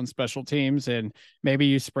role on special teams and maybe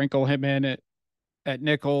you sprinkle him in at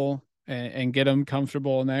nickel and get him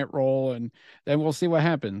comfortable in that role. And then we'll see what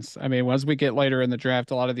happens. I mean, as we get later in the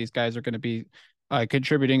draft, a lot of these guys are going to be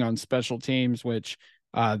contributing on special teams, which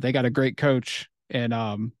they got a great coach. And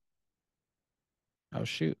oh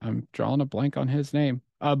shoot, I'm drawing a blank on his name.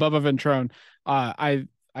 Bubba Ventrone.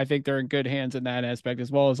 I think they're in good hands in that aspect, as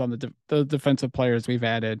well as on the defensive players we've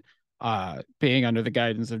added, being under the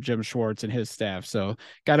guidance of Jim Schwartz and his staff. So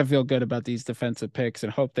got to feel good about these defensive picks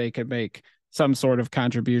and hope they can make some sort of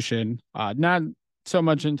contribution. Not so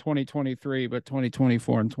much in 2023, but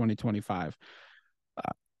 2024 and 2025.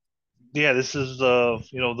 Yeah, this is the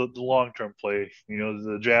long term play.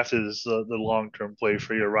 The draft is the long term play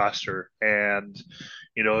for your roster, and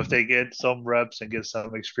if they get some reps and get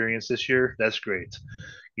some experience this year, that's great.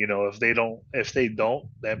 If they don't,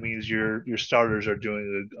 that means your starters are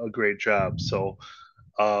doing a great job. So,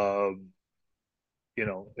 um,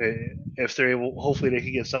 if they're able, hopefully they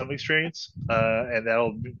can get some experience, and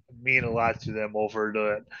that'll mean a lot to them over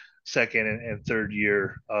the second and third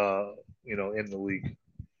year, in the league.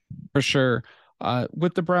 For sure.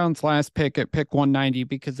 With the Browns' last pick at pick 190,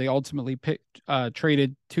 because they ultimately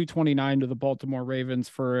traded 229 to the Baltimore Ravens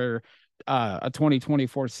for a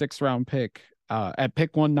 2024 6th round pick. At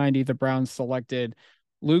pick 190, the Browns selected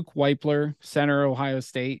Luke Weipler, center, Ohio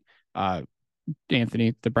State.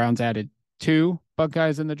 Anthony, the Browns added 2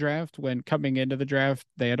 Buckeyes in the draft. When coming into the draft,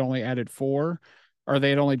 they had only added 4, or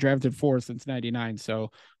they had only drafted 4 since '99.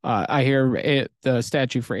 So I hear the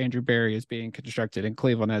statue for Andrew Berry is being constructed in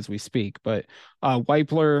Cleveland as we speak. But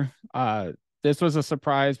Weipler, this was a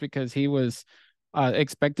surprise because he was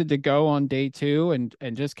expected to go on day two and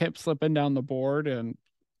just kept slipping down the board. And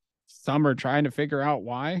some are trying to figure out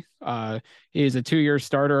why. He is a 2-year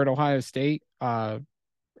starter at Ohio State.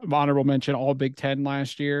 Honorable mention All Big Ten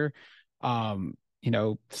last year.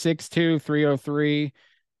 6'2", 303,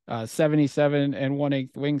 77 and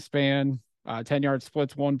 1/8 wingspan, 10-yard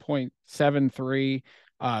splits 1.73.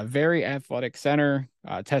 Very athletic center,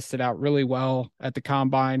 tested out really well at the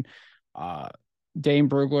combine. Uh, Dane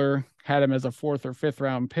Brugler had him as a fourth or fifth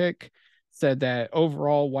round pick, said that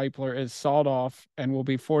overall Weipler is sawed off and will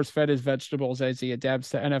be force fed his vegetables as he adapts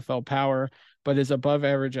to NFL power, but his above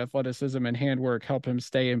average athleticism and handwork help him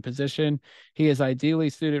stay in position. He is ideally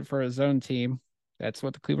suited for his own team. That's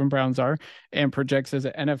what the Cleveland Browns are, and projects as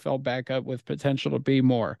an NFL backup with potential to be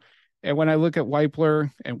more. And when I look at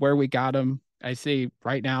Weipler and where we got him, I see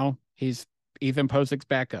right now he's Ethan Posick's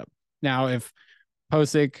backup. Now, if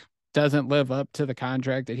Posick doesn't live up to the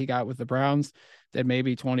contract that he got with the Browns, then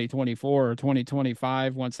maybe 2024 or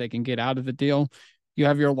 2025, once they can get out of the deal, you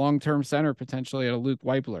have your long-term center potentially at a Luke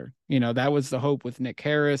Weipler. That was the hope with Nick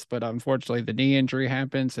Harris, but unfortunately the knee injury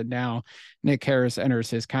happens, and now Nick Harris enters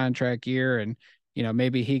his contract year, and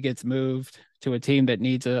maybe he gets moved to a team that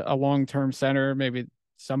needs a long-term center, maybe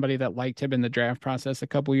somebody that liked him in the draft process a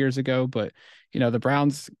couple years ago. But the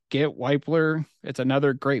Browns get Weipler. It's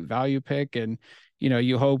another great value pick, and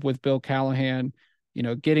you hope with Bill Callahan,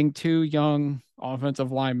 getting two young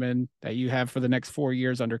offensive linemen that you have for the next 4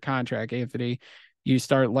 years under contract, Anthony, you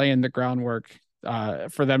start laying the groundwork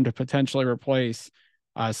for them to potentially replace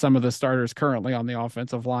some of the starters currently on the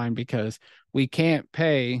offensive line, because we can't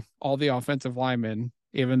pay all the offensive linemen,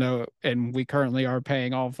 even though, and we currently are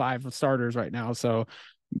paying all 5 starters right now. So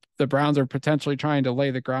the Browns are potentially trying to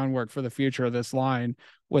lay the groundwork for the future of this line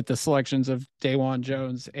with the selections of Dawan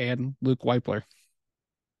Jones and Luke Weipler.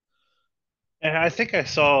 And I think I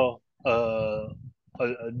saw a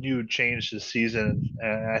new change this season,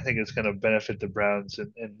 and I think it's going to benefit the Browns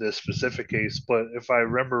in this specific case. But if I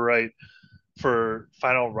remember right, for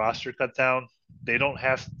final roster cut down, they don't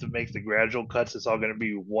have to make the gradual cuts. It's all going to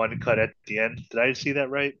be one cut at the end. Did I see that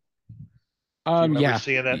right? Do you remember Yeah,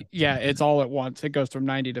 seeing that? yeah, it's all at once. It goes from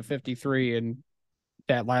 90 to 53, and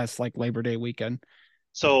that lasts like Labor Day weekend.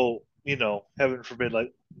 So, heaven forbid,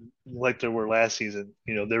 like there were last season,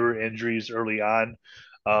 there were injuries early on,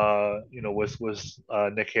 with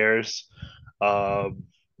Nick Harris. Um,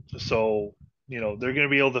 so, they're going to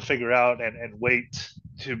be able to figure out and wait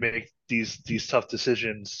to make these tough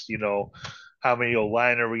decisions. How many O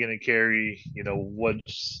line are we going to carry?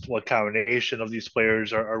 What combination of these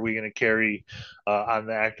players are we going to carry on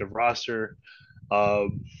the active roster?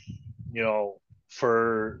 Um, you know,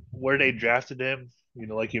 for where they drafted him,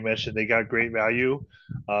 like you mentioned, they got great value.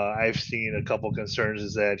 I've seen a couple concerns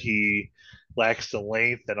is that he lacks the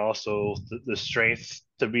length and also the strength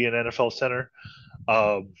to be an NFL center.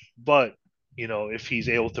 But if he's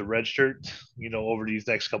able to redshirt, over these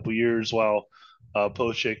next couple years while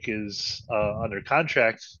Pochik is under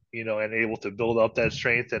contract, and able to build up that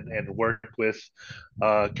strength and work with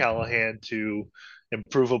Callahan to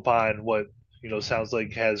improve upon what sounds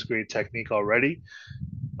like has great technique already.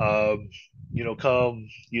 Um, come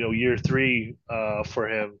year three for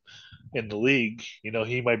him in the league,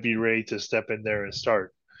 he might be ready to step in there and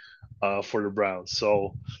start for the Browns.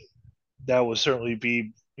 So that would certainly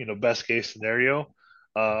be best case scenario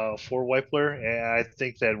for Weipler, and I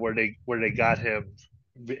think that where they got him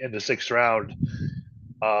in the sixth round,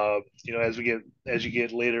 as you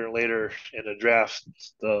get later and later in the draft,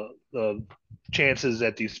 the chances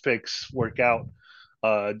that these picks work out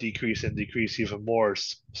decrease and decrease even more.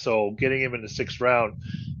 So getting him in the sixth round,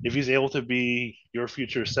 if he's able to be your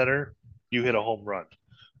future center, you hit a home run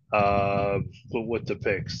with the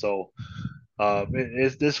pick. So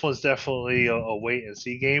this one's definitely a wait and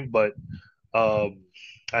see game, but um,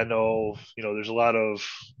 I know there's a lot of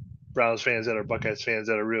Browns fans that are Buckeyes fans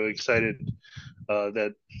that are really excited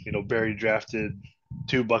that Barry drafted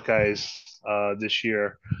 2 Buckeyes this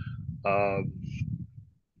year. Um,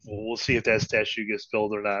 we'll see if that statue gets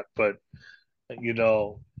built or not, but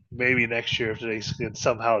maybe next year if they can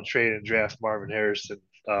somehow trade and draft Marvin Harrison,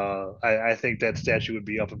 I think that statue would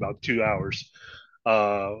be up about 2 hours.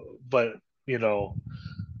 But you know,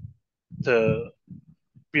 to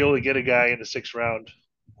be able to get a guy in the sixth round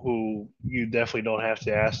who you definitely don't have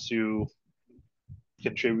to ask to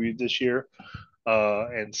contribute this year,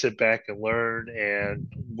 and sit back and learn and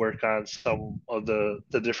work on some of the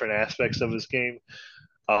different aspects of his game.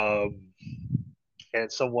 Um,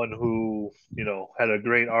 and someone who had a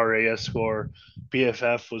great RAS score,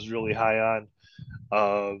 BFF was really high on.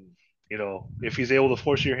 If he's able to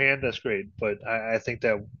force your hand, that's great. But I think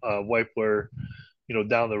that Weipler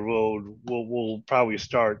down the road will probably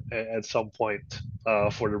start at some point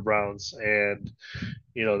for the Browns, and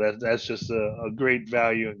that's just a great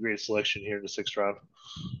value and great selection here in the sixth round.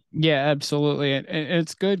 Yeah, absolutely. And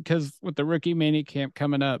it's good because with the rookie mini camp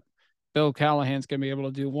coming up, Bill Callahan's going to be able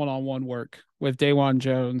to do one-on-one work with Dawan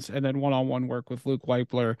Jones and then one-on-one work with Luke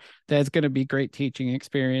Weipler. That's going to be great teaching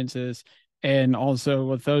experiences. And also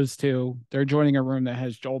with those two, they're joining a room that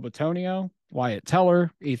has Joel Batonio, Wyatt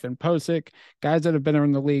Teller, Ethan Posick, guys that have been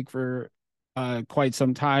in the league for quite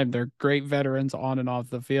some time. They're great veterans on and off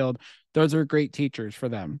the field. Those are great teachers for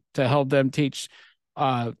them to help them teach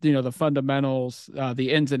the fundamentals,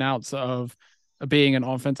 the ins and outs of being an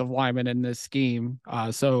offensive lineman in this scheme.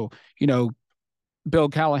 So, you know, Bill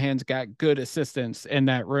Callahan's got good assistants in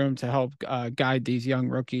that room to help guide these young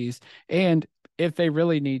rookies. And if they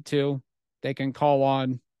really need to, they can call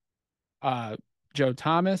on Joe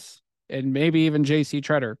Thomas and maybe even JC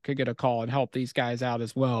Treader could get a call and help these guys out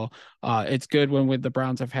as well. It's good when with the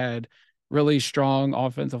Browns have had really strong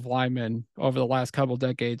offensive linemen over the last couple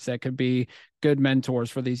decades that could be good mentors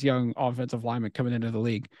for these young offensive linemen coming into the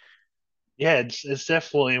league. Yeah, it's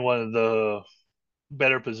definitely one of the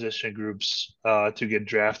better position groups to get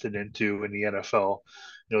drafted into in the NFL.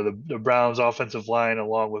 The Browns offensive line,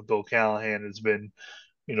 along with Bill Callahan, has been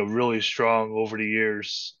really strong over the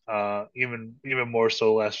years. Even more so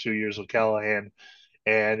the last few years with Callahan.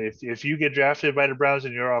 And if you get drafted by the Browns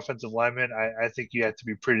and you're offensive lineman, I think you have to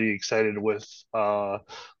be pretty excited with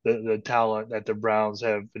the talent that the Browns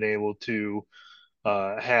have been able to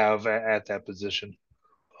have at that position.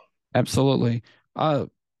 Absolutely. Uh,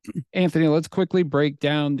 Anthony, let's quickly break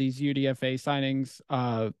down these UDFA signings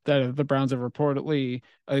that the Browns have reportedly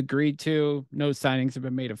agreed to. No signings have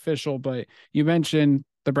been made official, but you mentioned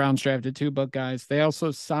the Browns drafted two Buckeyes. They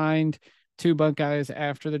also signed two Buckeyes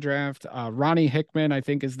after the draft. Ronnie Hickman, I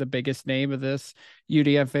think, is the biggest name of this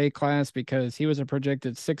UDFA class because he was a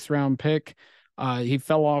projected sixth-round pick. He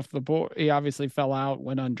fell off the board. He obviously fell out,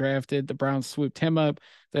 went undrafted. The Browns swooped him up.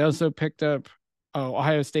 They also picked up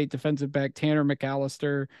Ohio State defensive back Tanner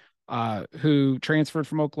McAllister, who transferred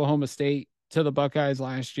from Oklahoma State to the Buckeyes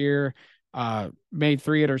last year. Made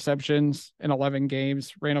three interceptions in 11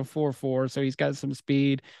 games, ran a 4.4, so he's got some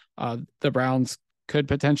speed. The Browns could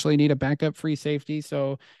potentially need a backup free safety.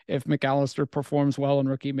 So if McAllister performs well in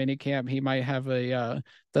rookie minicamp, he might have the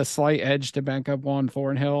slight edge to back up Juan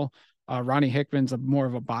Thornhill. Ronnie Hickman's more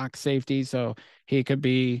of a box safety, so he could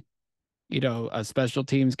be a special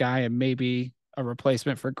teams guy and maybe a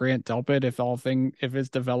replacement for Grant Delpit if his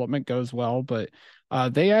development goes well. But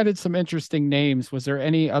they added some interesting names. Was there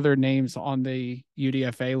any other names on the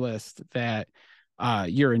UDFA list that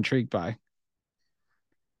you're intrigued by?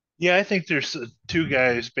 Yeah, I think there's two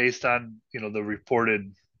guys based on the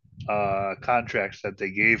reported contracts that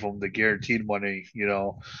they gave them, the guaranteed money.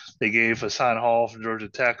 They gave Hassan Hall from Georgia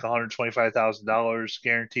Tech $125,000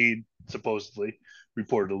 guaranteed, supposedly,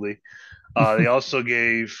 reportedly. They also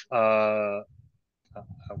gave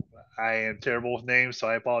I am terrible with names, so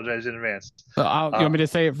I apologize in advance. You want Uh, me to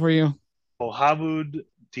say it for you? Mohamed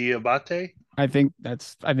Diabate. I think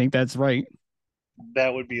that's right.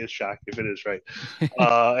 That would be a shock if it is right.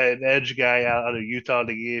 An edge guy out of Utah.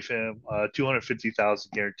 They gave him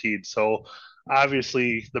 250,000 guaranteed. So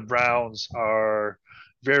obviously the Browns are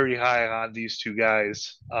very high on these two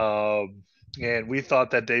guys, and we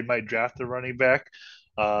thought that they might draft a running back.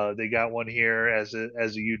 They got one here as a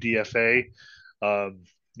UDFA.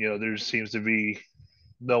 There seems to be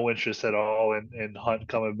no interest at all in Hunt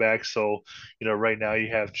coming back. So, right now you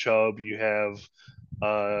have Chubb, you have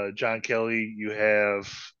John Kelly, you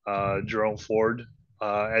have Jerome Ford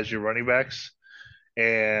as your running backs,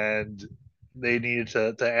 and they needed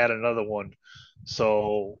to add another one.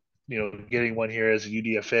 So, getting one here as a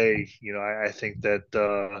UDFA, I think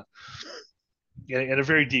that in a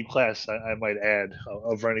very deep class, I might add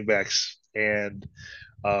of running backs, and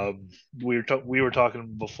um, we were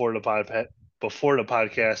talking before the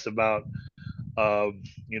podcast about how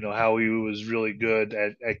he was really good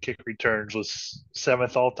at kick returns, was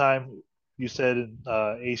seventh all time. You said in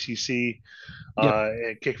ACC Yep.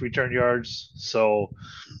 at kick return yards. So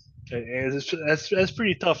that's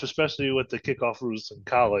pretty tough, especially with the kickoff rules in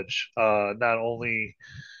college. Not only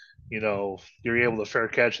you're able to fair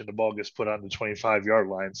catch and the ball gets put on the 25-yard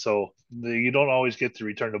line, so you don't always get to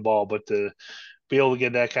return the ball, but to be able to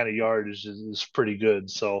get that kind of yard is pretty good.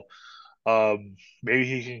 So maybe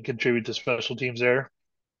he can contribute to special teams there.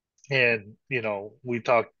 And, we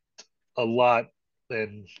talked a lot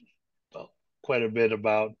and quite a bit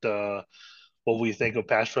about what we think of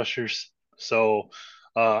pass rushers. So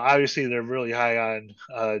Obviously, they're really high on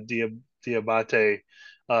Diabate,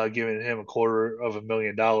 giving him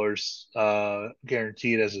 $250,000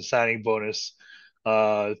 guaranteed as a signing bonus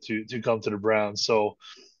to come to the Browns. So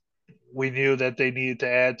we knew that they needed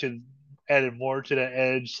to added more to the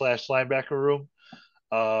edge slash linebacker room,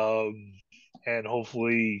 um, and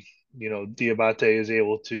hopefully, Diabate is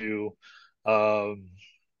um,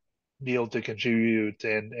 able to contribute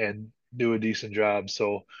and do a decent job.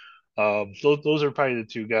 So those are probably the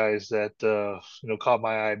two guys that caught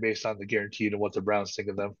my eye based on the guaranteed and what the Browns think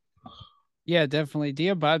of them. Yeah, definitely.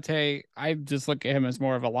 Diabate, I just look at him as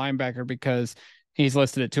more of a linebacker because he's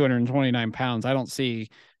listed at 229 pounds. I don't see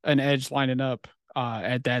an edge lining up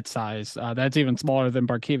at that size. That's even smaller than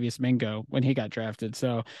Barkevius Mingo when he got drafted.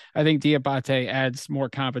 So I think Diabate adds more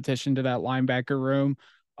competition to that linebacker room.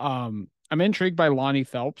 I'm intrigued by Lonnie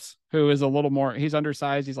Phelps, who is a little more, he's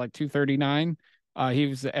undersized. He's like 239. He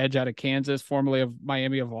was the edge out of Kansas, formerly of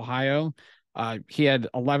Miami of Ohio. He had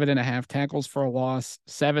 11 and a half tackles for a loss,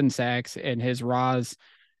 7 sacks, and his Raws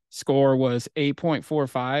score was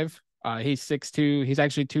 8.45. He's 6'2". He's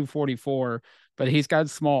actually 244, but he's got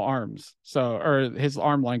small arms. So, or his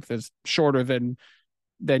arm length is shorter than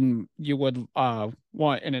you would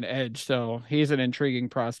want in an edge. So he's an intriguing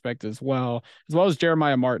prospect as well as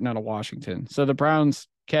Jeremiah Martin out of Washington. So the Browns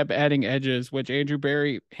kept adding edges, which Andrew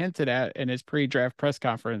Berry hinted at in his pre-draft press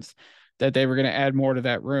conference that they were going to add more to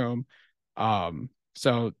that room.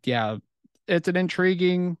 So yeah, it's an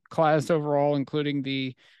intriguing class overall, including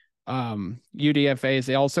the UDFAs.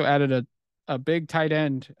 They also added a big tight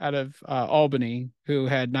end out of Albany who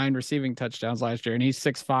had 9 receiving touchdowns last year, and he's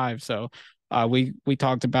 6'5". So we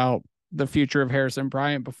talked about the future of Harrison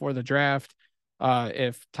Bryant before the draft.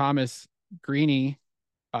 If Thomas Greeny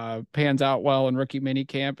pans out well in rookie mini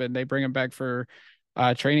camp and they bring him back for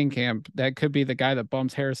training camp, that could be the guy that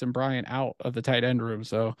bumps Harrison Bryant out of the tight end room.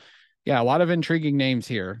 So, yeah, a lot of intriguing names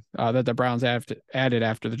here that the Browns have added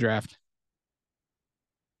after the draft.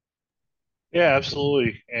 Yeah,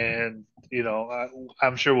 absolutely. And,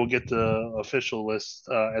 I'm sure we'll get the official list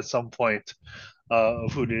at some point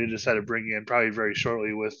of who they decide to bring in, probably very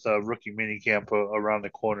shortly with rookie minicamp around the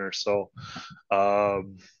corner. So I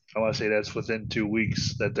want to say that's within 2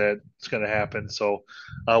 weeks that's going to happen. So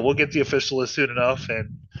we'll get the official list soon enough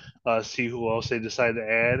and see who else they decide to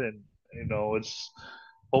add. And, it's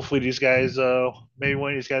hopefully these guys, maybe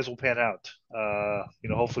one of these guys will pan out.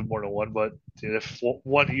 Hopefully more than one, but if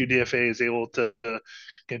one UDFA is able to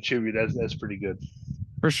contribute, that's pretty good.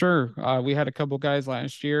 For sure. We had a couple guys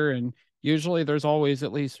last year, and usually there's always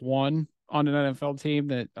at least one on an NFL team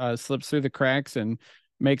that slips through the cracks and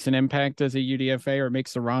makes an impact as a UDFA or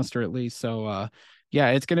makes the roster at least. So, yeah,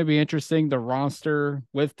 it's going to be interesting. The roster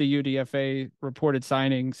with the UDFA reported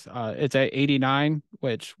signings, it's at 89,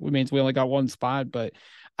 which means we only got one spot, but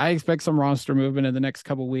I expect some roster movement in the next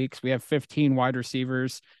couple weeks. We have 15 wide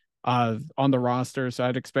receivers on the roster, so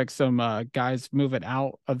I'd expect some guys moving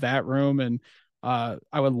out of that room and I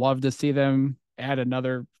would love to see them add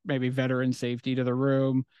another maybe veteran safety to the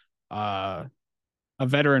room. Uh, a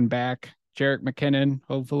veteran back, Jarek McKinnon,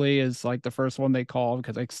 hopefully is like the first one they call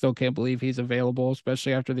because I still can't believe he's available,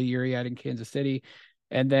 especially after the year he had in Kansas City.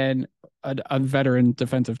 And then a veteran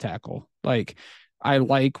defensive tackle. Like I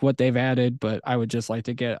like what they've added, but I would just like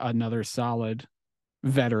to get another solid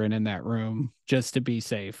veteran in that room just to be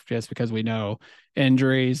safe, just because we know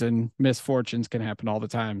injuries and misfortunes can happen all the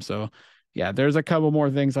time. So, yeah, there's a couple more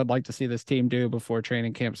things I'd like to see this team do before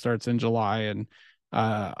training camp starts in July. And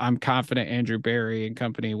I'm confident Andrew Berry and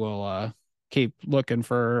company will keep looking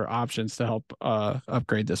for options to help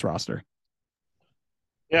upgrade this roster.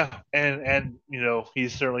 Yeah, and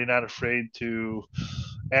he's certainly not afraid to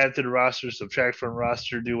add to the roster, subtract from the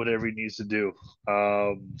roster, do whatever he needs to do.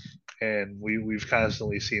 And we've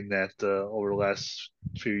constantly seen that over the last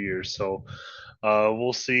few years. So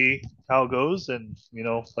we'll see how it goes. And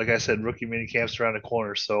like I said, rookie mini camps around the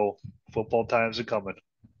corner, so football times are coming.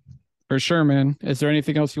 For sure, man. Is there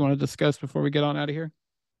anything else you want to discuss before we get on out of here?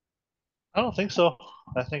 I don't think so.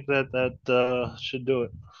 I think that should do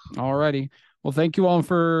it. All righty. Well, thank you all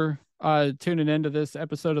for tuning into this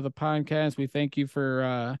episode of the podcast. We thank you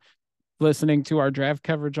for listening to our draft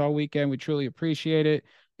coverage all weekend. We truly appreciate it.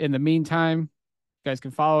 In the meantime, you guys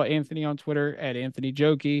can follow Anthony on Twitter at Anthony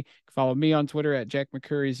Jokey. Follow me on Twitter at Jack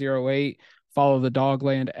McCurry08. Follow the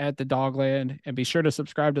Dogland at the Dogland, and be sure to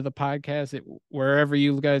subscribe to the podcast wherever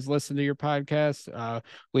you guys listen to your podcast.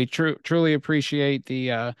 We truly appreciate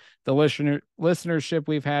the listenership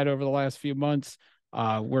we've had over the last few months.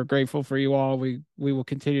 We're grateful for you all. We will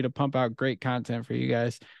continue to pump out great content for you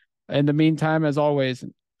guys. In the meantime, as always,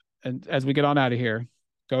 and as we get on out of here,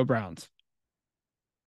 go Browns.